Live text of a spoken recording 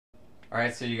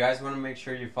Alright, so you guys want to make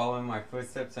sure you follow in my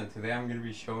footsteps, and today I'm going to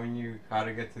be showing you how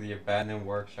to get to the abandoned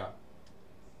workshop.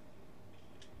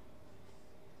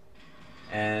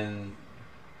 And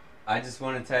I just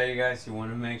want to tell you guys, you want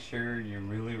to make sure you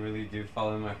really do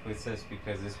follow in my footsteps,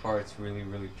 because this part's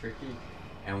really tricky,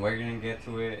 and we're going to get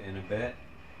to it in a bit.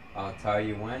 I'll tell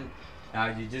you when. Now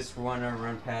you just want to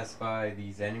run past by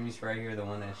these enemies right here, the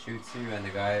one that shoots you and the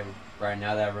guy right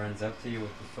now that runs up to you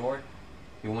with the sword.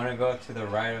 You want to go to the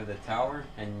right of the tower,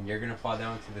 and you're going to fall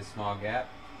down to the small gap.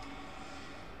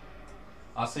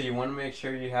 Also, you want to make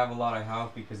sure you have a lot of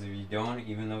health, because if you don't,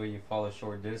 even though you fall a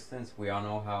short distance, we all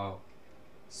know how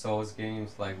Souls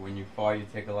games, like when you fall, you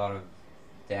take a lot of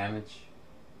damage.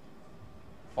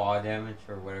 Fall damage,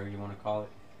 or whatever you want to call it.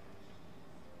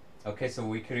 Okay, so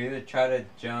we could either try to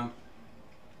jump.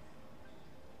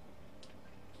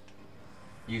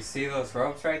 You see those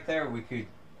ropes right there? We could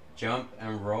jump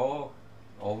and roll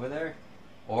over there,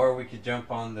 or we could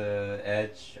jump on the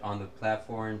edge, on the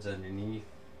platforms underneath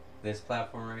this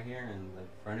platform right here in the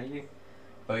front of you.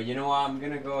 But you know what, I'm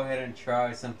gonna go ahead and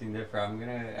try something different. I'm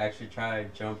gonna actually try to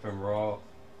jump and roll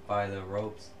by the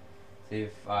ropes, see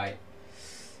if I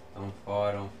don't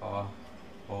fall.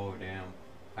 Oh damn,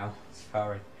 I almost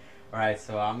fell. Alright,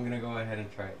 so I'm gonna go ahead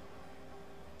and try it.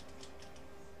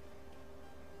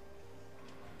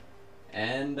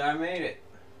 And I made it.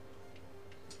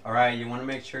 Alright, you want to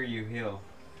make sure you heal.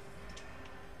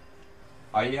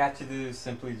 All you have to do is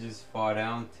simply just fall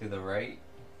down to the right.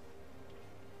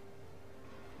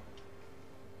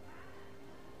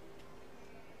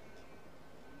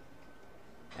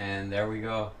 And there we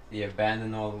go, the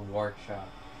abandoned old workshop.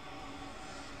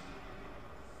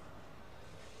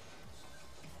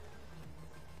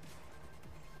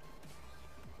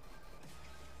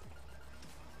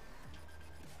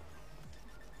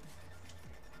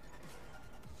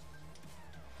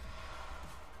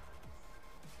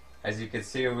 As you can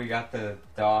see, we got the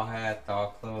doll hat,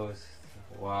 doll clothes.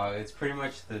 Wow, it's pretty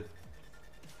much the...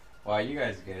 Wow, you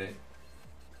guys get it.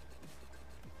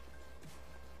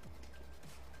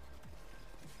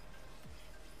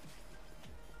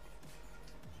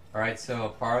 Alright, so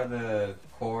part of the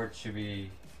cord should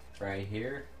be right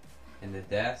here in the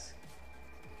desk.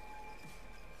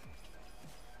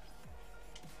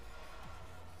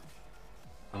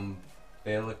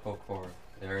 Umbilical cord.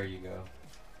 There you go.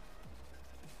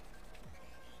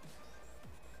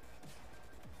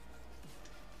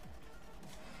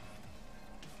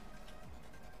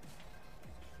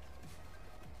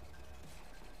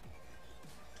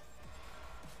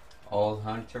 Old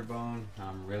hunter bone.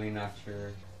 I'm really not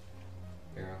sure.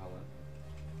 Here, hold up.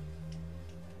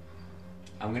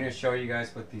 I'm gonna show you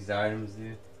guys what these items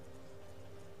do.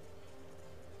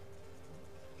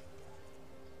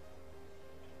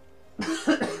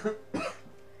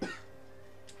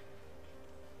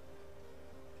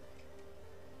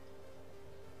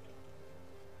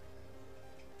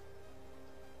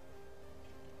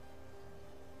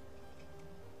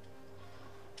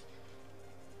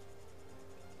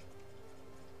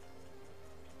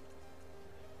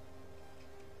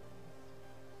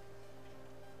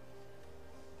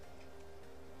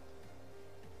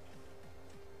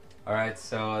 Alright,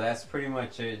 so that's pretty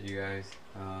much it, you guys.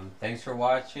 Thanks for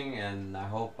watching, and I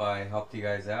hope I helped you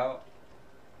guys out.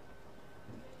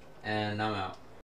 And I'm out.